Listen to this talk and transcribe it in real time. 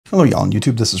Hello y'all on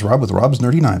YouTube, this is Rob with Rob's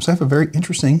Nerdy Knives. I have a very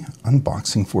interesting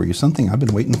unboxing for you, something I've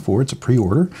been waiting for. It's a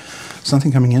pre-order, something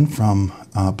coming in from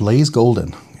Blaze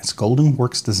Golden. It's Golden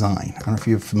Works Design. I don't know if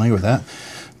you're familiar with that.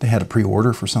 They had a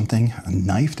pre-order for something, a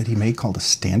knife that he made called a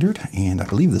Standard, and I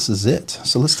believe this is it.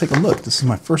 So let's take a look. This is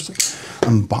my first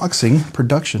unboxing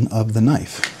production of the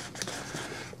knife.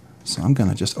 So I'm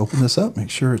gonna just open this up, make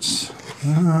sure it's,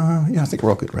 yeah, I think we're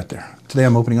all good right there. Today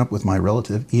I'm opening up with my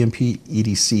relative, EMP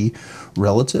EDC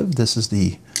relative. This is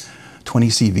the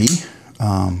 20CV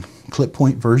clip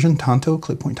point version,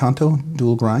 clip point Tanto,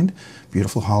 dual grind.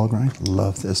 Beautiful hollow grind,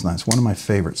 love this knife. It's one of my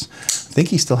favorites. I think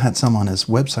he still had some on his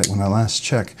website when I last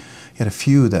checked. He had a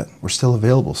few that were still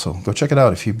available, so go check it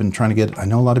out if you've been trying to get it. I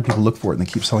know a lot of people look for it and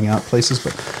they keep selling out places,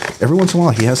 but every once in a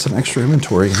while he has some extra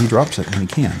inventory and he drops it when he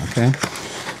can, okay?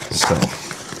 So,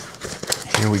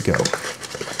 here we go.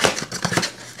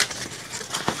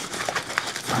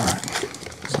 All right,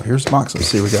 so here's the box. Let's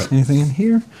see if we got anything in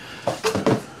here.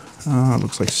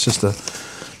 Looks like it's just a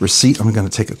receipt. I'm gonna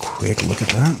take a quick look at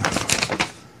that.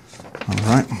 All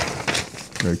right,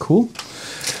 very cool.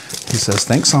 He says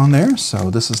thanks on there. So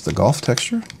this is the golf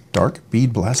texture, dark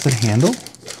bead blasted handle.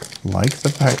 Like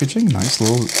the packaging, nice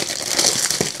little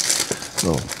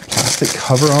plastic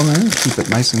cover on there, keep it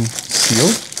nice and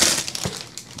sealed.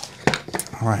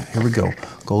 All right, here we go.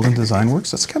 Golden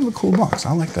Designworks. That's kind of a cool box.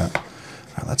 I like that. All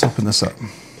right, let's open this up.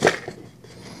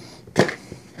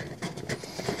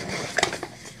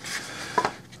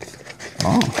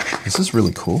 Oh, this is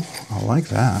really cool. I like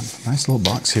that. Nice little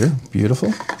box here. Beautiful.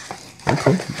 Very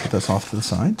cool. Put this off to the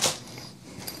side.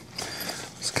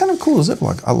 It's kind of cool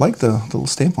Ziploc. I like the little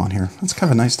stamp on here. That's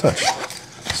kind of a nice touch.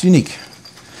 It's unique.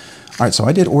 All right, so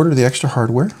I did order the extra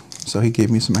hardware. So he gave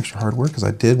me some extra hardware because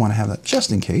I did want to have that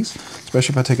just in case,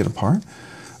 especially if I take it apart.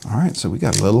 All right, so we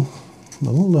got a little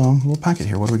packet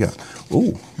here. What do we got?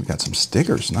 Oh, we got some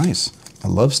stickers. Nice. I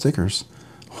love stickers.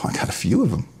 Oh, I got a few of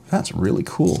them. That's really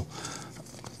cool.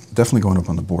 Definitely going up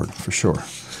on the board for sure.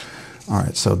 All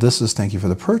right, so this is thank you for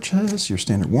the purchase, your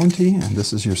standard warranty, and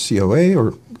this is your COA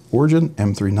or Origin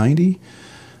M390.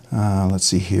 Let's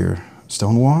see here,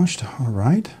 stone washed. All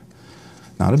right.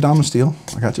 Not a Dama steel.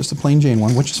 I got just a plain Jane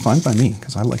one, which is fine by me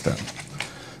because I like that.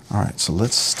 All right, so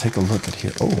let's take a look at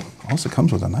here. Oh, also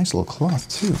comes with a nice little cloth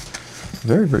too.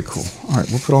 Very, very cool. All right,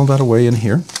 we'll put all that away in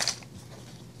here.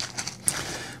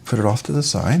 Put it off to the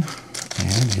side,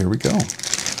 and here we go.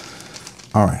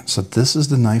 All right, so this is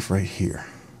the knife right here.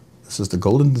 This is the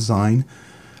Golden Design,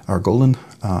 or Golden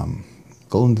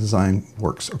Design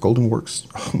Works, or Golden Works.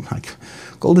 Oh my God,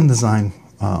 Golden Design.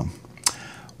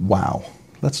 Wow.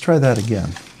 Let's try that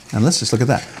again. And let's just look at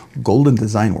that. Golden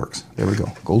Designworks. There we go.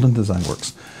 Golden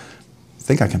Designworks. I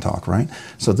think I can talk, right?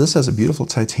 So this has a beautiful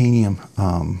titanium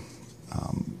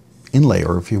inlay,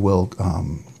 or if you will,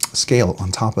 scale on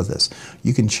top of this.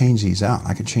 You can change these out.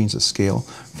 I could change the scale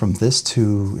from this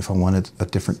to, if I wanted a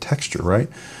different texture, right?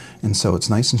 And so it's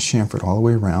nice and chamfered all the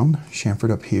way around. Chamfered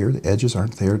up here. The edges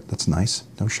aren't there. That's nice.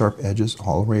 No sharp edges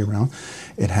all the way around.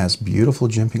 It has beautiful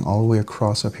jimping all the way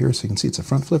across up here. So you can see it's a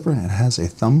front flipper, and it has a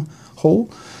thumb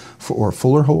hole, or a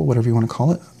fuller hole, whatever you want to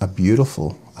call it. A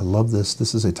beautiful, I love this.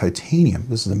 This is a titanium.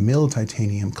 This is a mill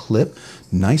titanium clip.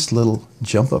 Nice little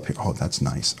jump up here. Oh, that's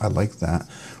nice. I like that.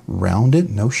 Rounded,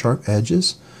 no sharp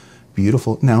edges.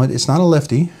 Beautiful. Now, it's not a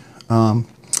lefty.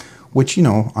 Which, you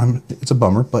know, it's a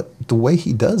bummer, but the way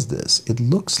he does this, it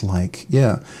looks like,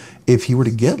 yeah, if he were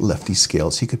to get lefty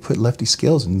scales, he could put lefty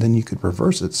scales and then you could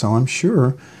reverse it. So I'm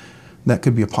sure that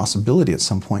could be a possibility at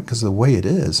some point because the way it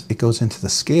is, it goes into the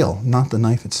scale, not the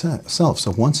knife itself.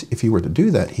 So once, if he were to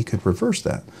do that, he could reverse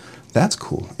that. That's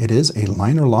cool. It is a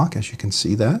liner lock, as you can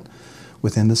see that,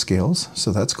 within the scales.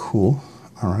 So that's cool.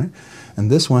 All right.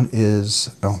 And this one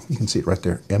is, oh, you can see it right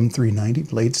there, M390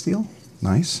 blade steel.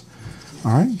 Nice.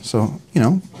 All right, so, you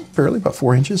know, barely about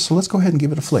 4 inches. So let's go ahead and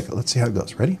give it a flick. Let's see how it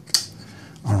goes. Ready?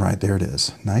 All right, there it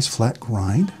is. Nice flat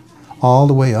grind all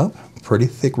the way up. Pretty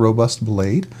thick, robust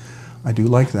blade. I do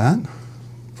like that.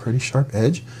 Pretty sharp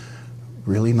edge.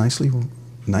 Really nice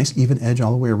even edge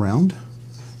all the way around.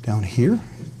 Down here,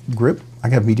 grip. I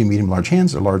got medium, large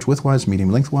hands. They're large widthwise,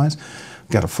 medium lengthwise.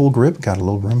 Got a full grip, got a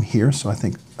little room here, so I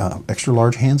think extra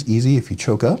large hands, easy if you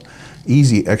choke up.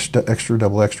 Easy, extra,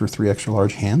 double extra, 3 extra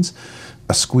large hands.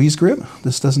 A squeeze grip,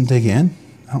 this doesn't dig in.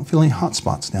 I don't feel any hot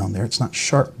spots down there. It's not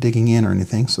sharp digging in or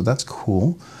anything, so that's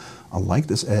cool. I like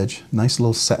this edge. Nice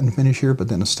little satin finish here, but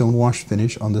then a stone wash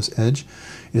finish on this edge.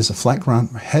 It is a flat ground,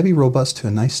 heavy, robust to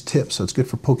a nice tip, so it's good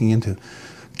for poking into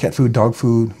cat food, dog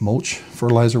food, mulch,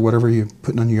 fertilizer, whatever you're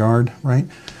putting on your yard, right?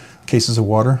 Cases of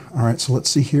water. All right, so let's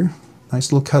see here.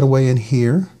 Nice little cutaway in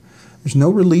here. There's no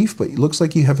relief, but it looks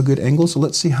like you have a good angle, so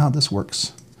let's see how this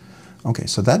works. Okay,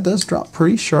 so that does drop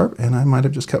pretty sharp, and I might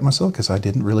have just cut myself because I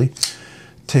didn't really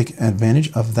take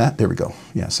advantage of that. There we go.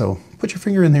 Yeah, so put your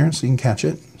finger in there so you can catch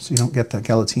it, so you don't get that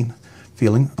guillotine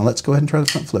feeling. Now let's go ahead and try the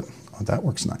front flip. Oh, that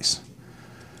works nice.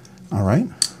 All right,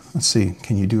 let's see.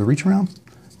 Can you do a reach around?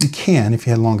 You can if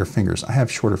you had longer fingers. I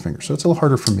have shorter fingers, so it's a little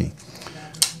harder for me.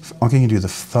 Okay, you do the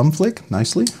thumb flick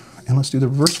nicely, and let's do the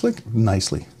reverse flick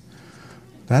nicely.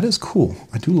 That is cool.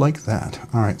 I do like that.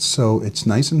 All right, so it's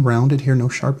nice and rounded here, no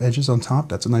sharp edges on top.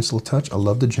 That's a nice little touch. I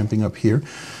love the jimping up here.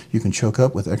 You can choke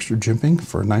up with extra jimping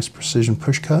for a nice precision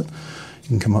push cut. You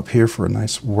can come up here for a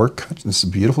nice work cut. This is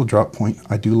a beautiful drop point.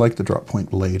 I do like the drop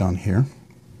point blade on here.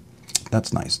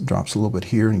 That's nice. It drops a little bit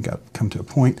here and you got to come to a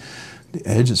point. The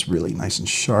edge is really nice and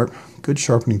sharp. Good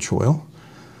sharpening choil.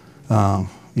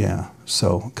 Yeah,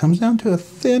 so it comes down to a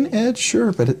thin edge,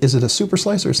 sure, but is it a super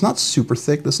slicer? It's not super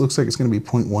thick. This looks like it's going to be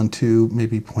 0.12,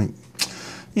 maybe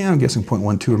I'm guessing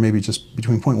 0.12 or maybe just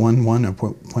between 0.11 and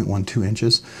 0.12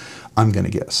 inches. I'm going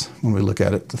to guess when we look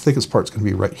at it. The thickest part's going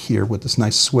to be right here with this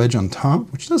nice swedge on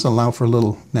top, which does allow for a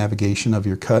little navigation of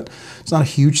your cut. It's not a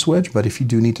huge swedge, but if you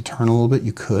do need to turn a little bit,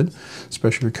 you could,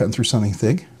 especially if you're cutting through something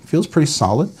thick. Feels pretty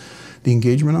solid. The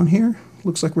engagement on here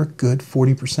looks like we're good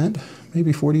 40%.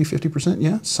 Maybe 40, 50%,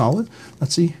 yeah, solid.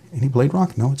 Let's see, any blade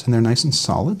rock? No, it's in there nice and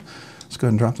solid. Let's go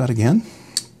ahead and drop that again.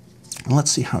 And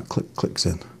let's see how it clicks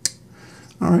in.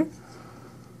 All right.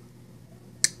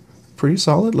 Pretty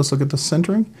solid. Let's look at the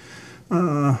centering.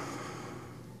 It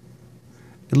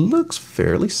looks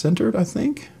fairly centered, I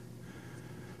think.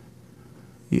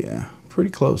 Yeah, pretty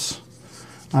close.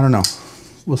 I don't know.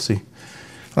 We'll see.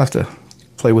 I'll have to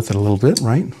play with it a little bit,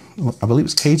 right? I believe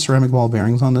it's Cade ceramic ball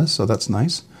bearings on this, so that's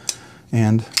nice.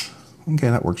 And okay,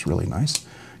 that works really nice.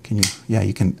 Can you? Yeah,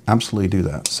 you can absolutely do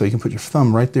that. So you can put your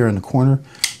thumb right there in the corner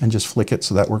and just flick it,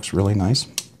 so that works really nice.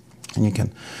 And you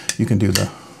can do the,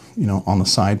 on the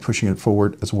side, pushing it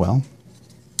forward as well.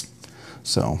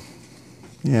 So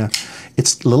yeah,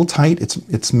 it's a little tight.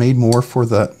 It's made more for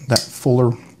that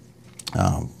fuller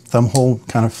thumb hole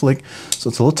kind of flick, so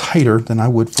it's a little tighter than I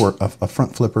would for a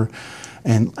front flipper.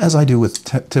 And as I do with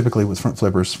typically with front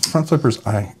flippers, sometimes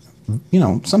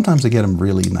I get them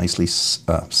really nicely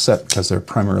set because they're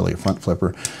primarily a front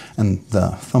flipper, and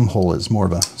the thumb hole is more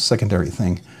of a secondary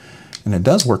thing. And it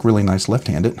does work really nice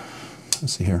left-handed.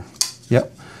 Let's see here.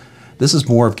 Yep. This is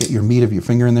more of get your meat of your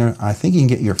finger in there. I think you can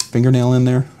get your fingernail in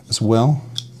there as well.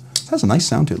 It has a nice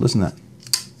sound to it. Listen to that.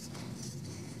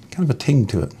 Kind of a ting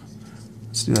to it.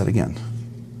 Let's do that again.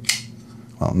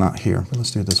 Well, not here, but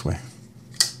let's do it this way.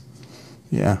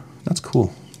 Yeah, that's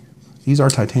cool. These are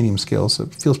titanium scales, so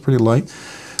it feels pretty light.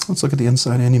 Let's look at the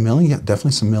inside any milling. Yeah,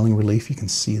 definitely some milling relief. You can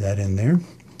see that in there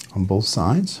on both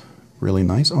sides. Really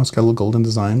nice. Oh, it's got a little Golden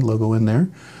Design logo in there.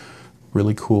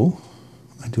 Really cool.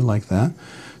 I do like that.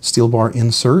 Steel bar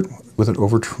insert with an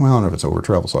well, I don't know if it's over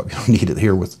travel swap. You don't need it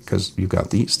here because you've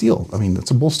got the steel. I mean, it's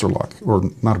a bolster lock, or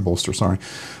not a bolster, sorry,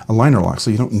 a liner lock.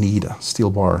 So you don't need a steel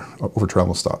bar over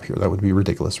travel stop here. That would be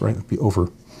ridiculous, right? It'd be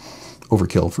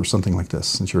overkill for something like this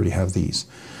since you already have these.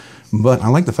 But I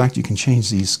like the fact you can change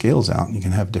these scales out, and you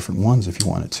can have different ones if you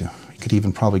wanted to. You could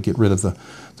even probably get rid of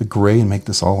the gray and make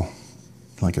this all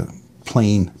like a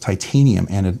plain titanium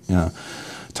and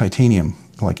titanium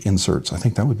like inserts. I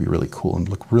think that would be really cool and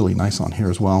look really nice on here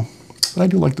as well. But I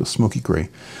do like the smoky gray.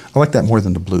 I like that more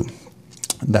than the blue.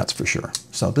 That's for sure.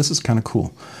 So this is kind of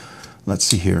cool. Let's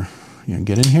see here. You can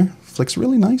get in here. Flicks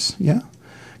really nice. Yeah.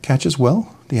 Catches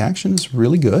well. The action is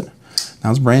really good.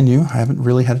 Now it's brand new. I haven't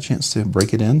really had a chance to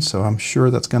break it in, so I'm sure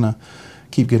that's going to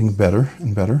keep getting better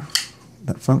and better.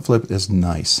 That front flip is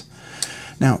nice.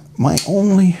 Now, my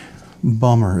only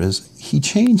bummer is he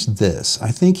changed this.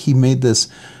 I think he made this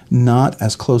not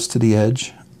as close to the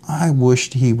edge. I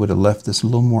wished he would have left this a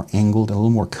little more angled and a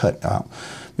little more cut out,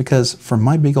 because for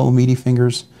my big old meaty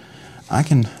fingers, I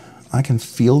can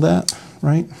feel that,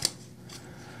 right?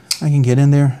 I can get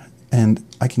in there and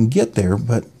I can get there,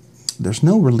 but there's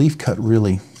no relief cut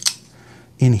really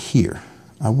in here.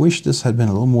 I wish this had been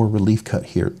a little more relief cut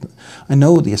here. I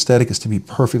know the aesthetic is to be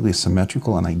perfectly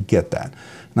symmetrical, and I get that,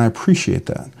 and I appreciate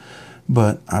that.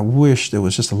 But I wish there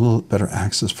was just a little better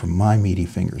access for my meaty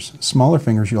fingers. Smaller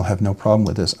fingers, you'll have no problem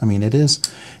with this. I mean, it is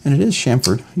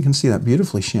chamfered. You can see that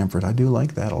beautifully chamfered. I do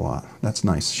like that a lot. That's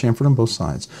nice. Chamfered on both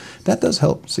sides. That does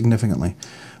help significantly.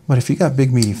 But if you got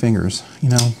big meaty fingers,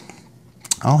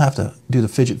 I'll have to do the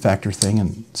fidget factor thing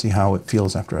and see how it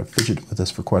feels after I've fidgeted with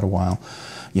this for quite a while.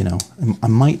 I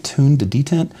might tune the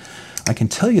detent. I can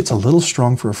tell you it's a little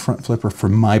strong for a front flipper for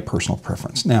my personal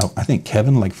preference. Now, I think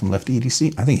Kevin, like from Lefty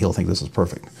EDC, I think he'll think this is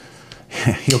perfect.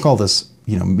 He'll call this,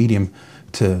 medium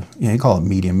to, you know, you call it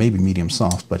medium, maybe medium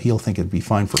soft, but he'll think it'd be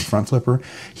fine for a front flipper.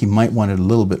 He might want it a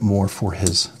little bit more for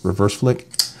his reverse flick.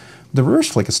 The reverse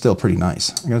flick is still pretty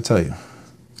nice, I gotta tell you.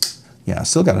 Yeah,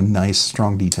 still got a nice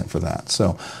strong detent for that.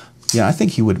 So yeah, I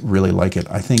think he would really like it.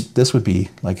 I think this would be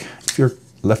like, if you're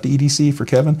lefty EDC for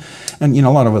Kevin, and you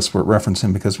know, a lot of us were reference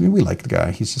him because we like the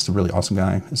guy. He's just a really awesome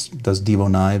guy. He does Devo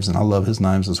knives, and I love his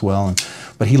knives as well.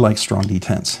 But he likes strong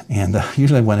detents, and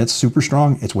usually when it's super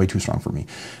strong, it's way too strong for me.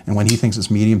 And when he thinks it's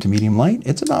medium to medium light,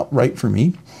 it's about right for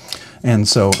me. And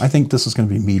so I think this is going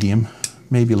to be medium,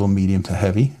 maybe a little medium to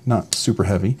heavy, not super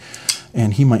heavy.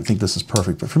 And he might think this is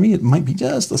perfect, but for me, it might be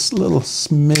just a little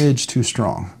smidge too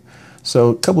strong. So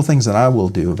a couple things that I will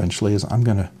do eventually is I'm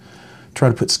going to try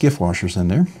to put skiff washers in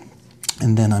there,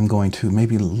 and then I'm going to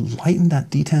maybe lighten that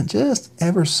detent just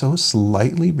ever so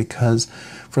slightly, because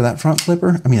for that front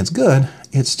flipper, I mean, it's good,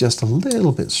 it's just a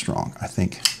little bit strong, I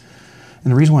think.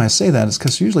 And the reason why I say that is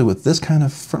because usually with this kind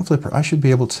of front flipper, I should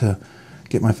be able to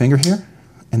get my finger here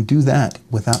and do that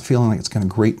without feeling like it's going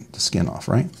to grate the skin off,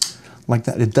 right? Like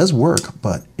that. It does work,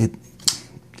 but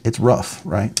it's rough,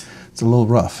 right? It's a little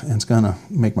rough, and it's going to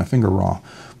make my finger raw.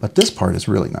 But this part is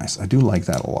really nice. I do like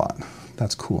that a lot.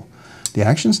 That's cool. The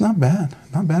action's not bad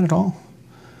at all.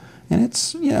 And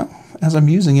it's, you know, as I'm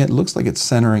using it, it looks like it's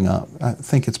centering up. I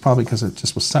think it's probably because it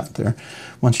just was set there.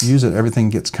 Once you use it, everything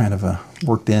gets kind of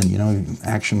worked in, you know,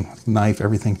 action, knife,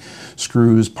 everything,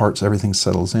 screws, parts, everything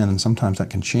settles in. And sometimes that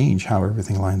can change how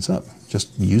everything lines up,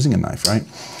 just using a knife, right?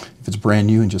 If it's brand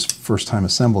new and just first time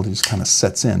assembled, it just kind of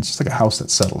sets in. It's just like a house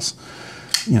that settles.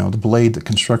 You know, the blade, the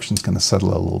construction's going to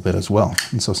settle a little bit as well.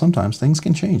 And so sometimes things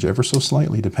can change ever so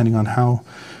slightly depending on how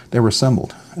they were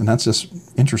assembled. And that's just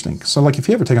interesting. So like if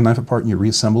you ever take a knife apart and you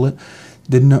reassemble it,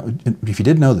 if you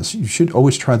didn't know this, you should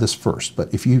always try this first.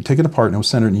 But if you take it apart and it was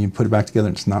centered and you put it back together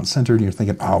and it's not centered and you're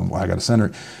thinking, oh, well, I got to center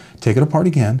it, take it apart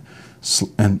again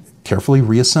and carefully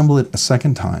reassemble it a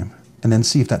second time, and then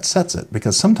see if that sets it.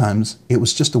 Because sometimes it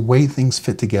was just the way things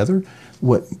fit together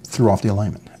what threw off the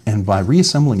alignment. And by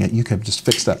reassembling it, you could just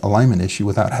fix that alignment issue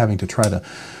without having to try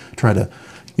to,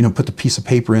 you know, put the piece of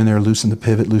paper in there, loosen the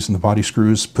pivot, loosen the body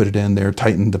screws, put it in there,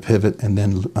 tighten the pivot, and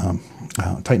then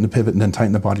tighten the pivot, and then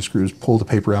tighten the body screws, pull the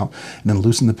paper out, and then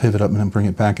loosen the pivot up, and then bring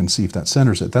it back and see if that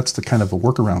centers it. That's the kind of a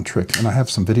workaround trick, and I have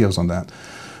some videos on that.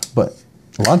 But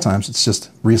a lot of times, it's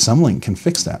just reassembling can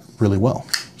fix that really well.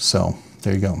 So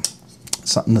there you go.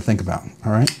 Something to think about,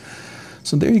 all right?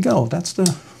 So there you go. That's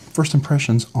the first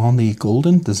impressions on the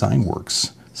Golden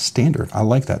Designworks Standard. I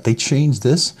like that. They changed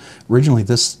this. Originally,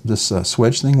 this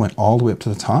swedge thing went all the way up to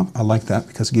the top. I like that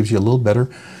because it gives you a little better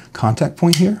contact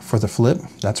point here for the flip.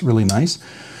 That's really nice.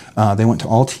 They went to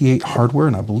all T8 hardware,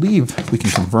 and I believe we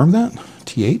can confirm that.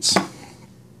 T8s.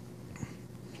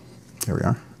 There we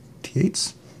are.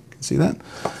 T8s. You can see that?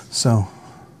 So,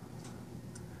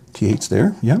 T8s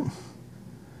there. Yep.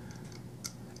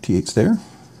 T8s there.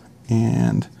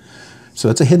 And so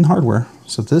it's a hidden hardware.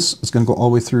 So this is going to go all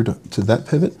the way through to that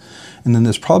pivot. And then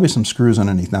there's probably some screws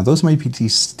underneath. Now those might be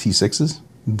T6s.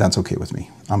 That's okay with me.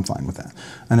 I'm fine with that.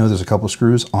 I know there's a couple of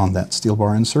screws on that steel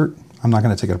bar insert. I'm not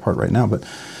going to take it apart right now, but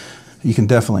you can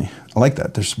definitely, I like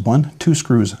that. There's 2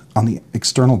 screws on the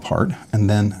external part. And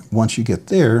then once you get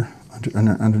there,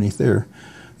 underneath there,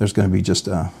 there's going to be just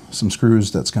some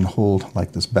screws that's going to hold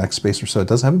like this back spacer. So it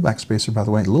does have a back spacer, by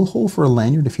the way. A little hole for a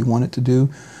lanyard if you want it to do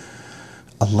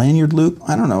a lanyard loop.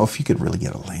 I don't know if you could really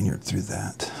get a lanyard through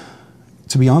that.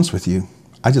 To be honest with you,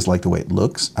 I just like the way it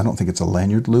looks. I don't think it's a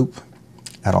lanyard loop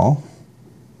at all,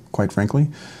 quite frankly.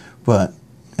 But,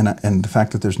 and the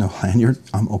fact that there's no lanyard,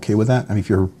 I'm okay with that. I mean,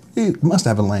 you must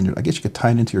have a lanyard. I guess you could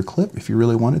tie it into your clip if you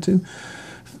really wanted to.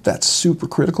 That's super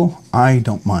critical. I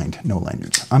don't mind no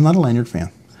lanyards. I'm not a lanyard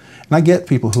fan. And I get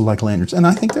people who like lanyards. And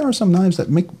I think there are some knives that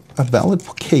make a valid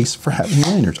case for having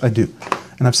lanyards. I do.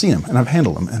 And I've seen them, and I've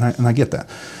handled them, and I get that.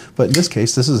 But in this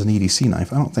case, this is an EDC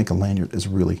knife. I don't think a lanyard is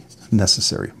really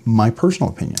necessary. My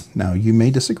personal opinion. Now, you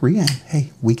may disagree, and hey,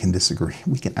 we can disagree.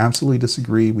 We can absolutely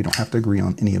disagree. We don't have to agree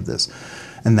on any of this.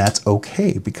 And that's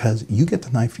okay, because you get the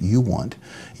knife you want,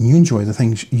 and you enjoy the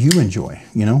things you enjoy.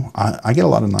 You know, I get a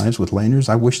lot of knives with lanyards.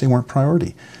 I wish they weren't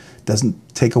priority.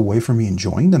 Doesn't take away from me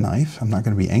enjoying the knife. I'm not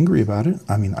going to be angry about it.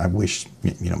 I mean, I wish,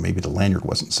 you know, maybe the lanyard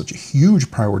wasn't such a huge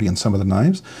priority on some of the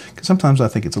knives, because sometimes I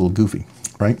think it's a little goofy,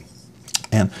 right?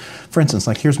 And for instance,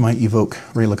 like here's my Evoke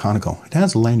Ray Laconico. It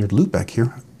has a lanyard loop back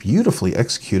here, beautifully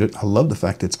executed. I love the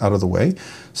fact it's out of the way.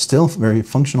 Still very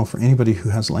functional for anybody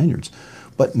who has lanyards,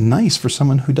 but nice for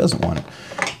someone who doesn't want it.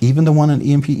 Even the one in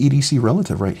EMP EDC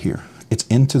Relative right here. It's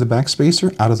into the back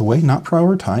spacer, out of the way, not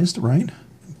prioritized, right?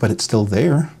 But it's still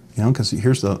there. Because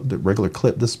here's the regular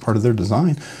clip. This is part of their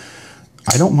design.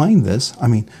 I don't mind this. I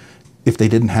mean, If they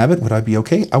didn't have it, would I be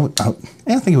okay? I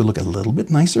think it would look a little bit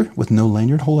nicer with no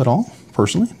lanyard hole at all,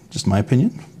 personally, just my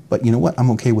opinion. But you know what? I'm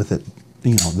okay with it,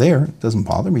 you know, there. It doesn't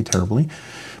bother me terribly.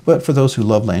 But for those who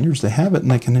love lanyards, they have it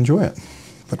and they can enjoy it.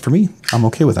 But for me, I'm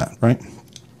okay with that, right?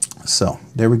 So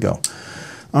there we go.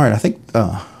 All right, I think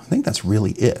that's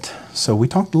really it. So we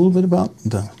talked a little bit about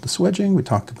the swedging. We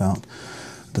talked about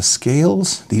the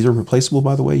scales. These are replaceable,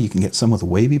 by the way. You can get some with a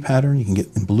wavy pattern. You can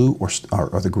get in blue or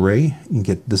the gray. You can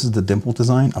get, this is the dimple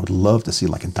design. I would love to see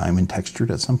like a diamond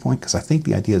textured at some point, because I think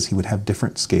the idea is he would have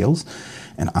different scales,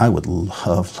 and I would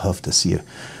love to see it,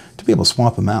 to be able to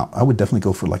swap them out. I would definitely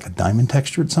go for like a diamond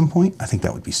texture at some point. I think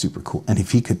that would be super cool. And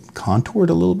if he could contour it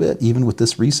a little bit, even with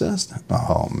this recessed,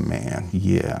 oh man,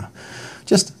 yeah.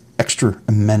 Just extra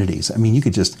amenities. I mean, you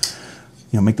could just,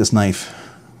 you know, make this knife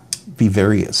be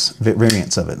variants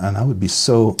of it, and I would be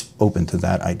so open to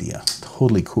that idea.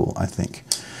 Totally cool, I think.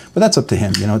 But that's up to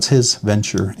him. You know, it's his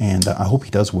venture, and I hope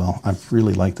he does well. I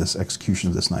really like this execution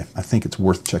of this knife. I think it's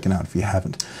worth checking out if you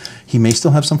haven't. He may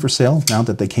still have some for sale now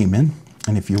that they came in,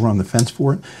 and if you were on the fence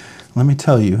for it, let me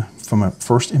tell you, from a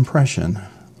first impression,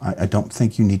 I don't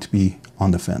think you need to be on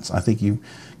the fence. I think you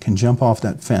can jump off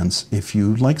that fence if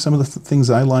you like some of the things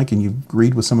I like, and you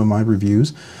agreed with some of my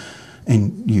reviews,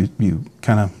 and you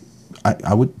kind of,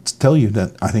 I would tell you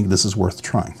that I think this is worth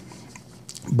trying.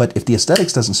 But if the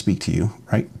aesthetics doesn't speak to you,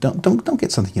 right, don't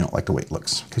get something you don't like the way it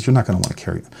looks, because you're not going to want to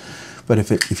carry it. But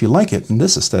if you like it, and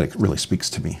this aesthetic really speaks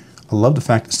to me. I love the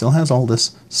fact it still has all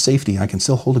this safety. I can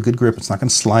still hold a good grip. It's not going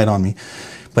to slide on me,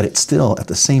 but it's still at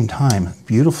the same time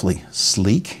beautifully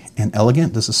sleek and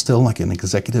elegant. This is still like an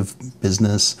executive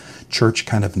business church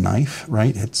kind of knife,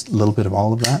 right? It's a little bit of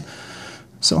all of that.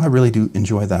 So I really do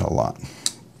enjoy that a lot.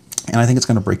 And I think it's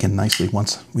going to break in nicely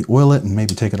once we oil it and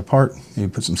maybe take it apart.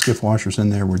 Maybe put some Skiff washers in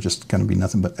there. We're just going to be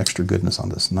nothing but extra goodness on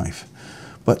this knife.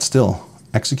 But still,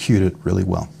 executed really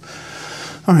well.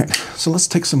 All right, so let's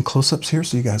take some close-ups here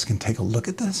so you guys can take a look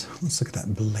at this. Let's look at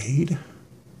that blade. You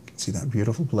can see that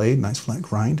beautiful blade, nice flat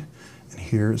grind. And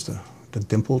here's the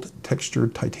dimpled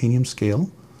textured titanium scale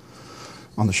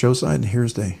on the show side. And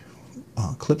here's the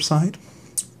clip side,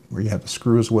 where you have the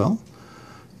screw as well.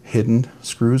 Hidden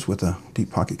screws with a deep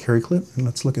pocket carry clip. And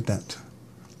let's look at that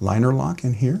liner lock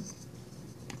in here.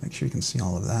 Make sure you can see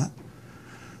all of that.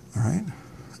 All right,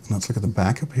 and let's look at the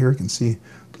back up here. You can see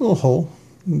the little hole.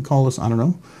 You can call this, I don't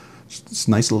know, it's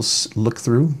a nice little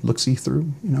look-see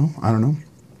through, you know, I don't know.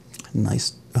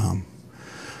 Nice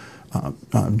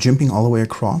jimping all the way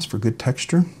across for good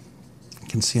texture. You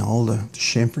can see all the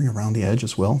chamfering around the edge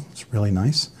as well. It's really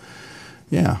nice.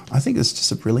 Yeah, I think it's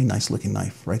just a really nice looking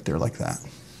knife right there like that.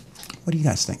 What do you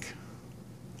guys think?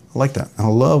 I like that. And I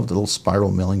love the little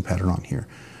spiral milling pattern on here.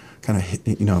 Kind of,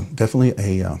 you know, definitely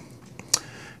a,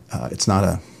 it's not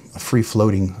a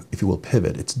free-floating, if you will,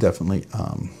 pivot. It's definitely,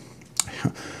 oh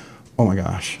my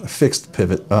gosh, a fixed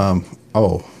pivot.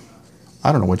 Oh,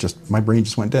 I don't know what my brain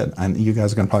just went dead. And you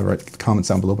guys are going to probably write comments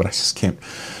down below, but I just can't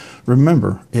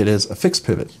remember. It is a fixed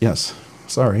pivot. Yes,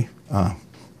 sorry.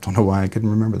 Don't know why I couldn't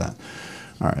remember that.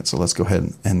 All right, so let's go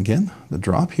ahead and again, the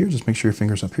drop here, just make sure your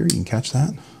finger's up here. You can catch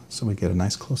that. So we get a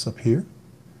nice close-up here.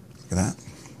 Look at that,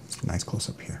 nice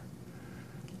close-up here.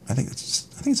 I think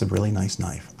it's a really nice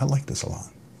knife. I like this a lot.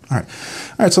 All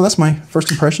right, so that's my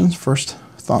first impressions, first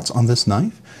thoughts on this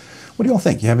knife. What do you all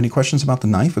think? You have any questions about the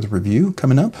knife or the review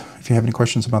coming up? If you have any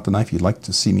questions about the knife you'd like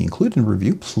to see me include in a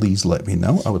review, please let me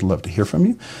know. I would love to hear from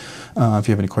you. If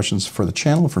you have any questions for the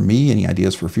channel, for me, any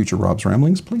ideas for future Rob's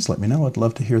Ramblings, please let me know. I'd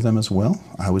love to hear them as well.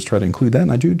 I always try to include that,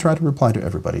 and I do try to reply to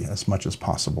everybody as much as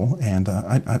possible. And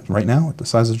right now, at the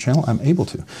size of the channel, I'm able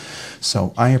to.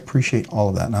 So I appreciate all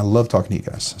of that, and I love talking to you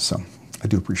guys. So I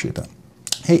do appreciate that.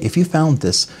 Hey, if you found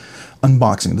this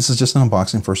unboxing, this is just an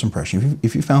unboxing first impression.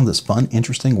 If you found this fun,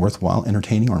 interesting, worthwhile,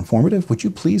 entertaining, or informative, would you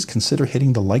please consider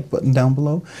hitting the like button down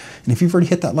below? And if you've already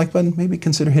hit that like button, maybe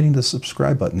consider hitting the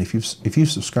subscribe button. If you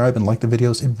subscribe and like the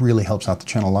videos, it really helps out the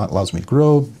channel a lot. It allows me to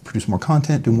grow, produce more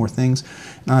content, do more things,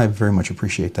 and I very much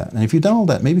appreciate that. And if you've done all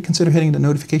that, maybe consider hitting the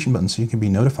notification button so you can be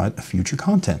notified of future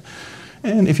content.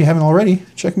 And if you haven't already,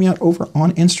 check me out over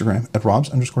on Instagram at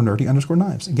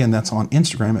robs_nerdy_knives. Again, that's on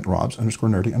Instagram at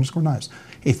robs_nerdy_knives.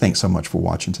 Hey, thanks so much for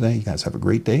watching today. You guys have a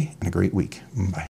great day and a great week. Bye.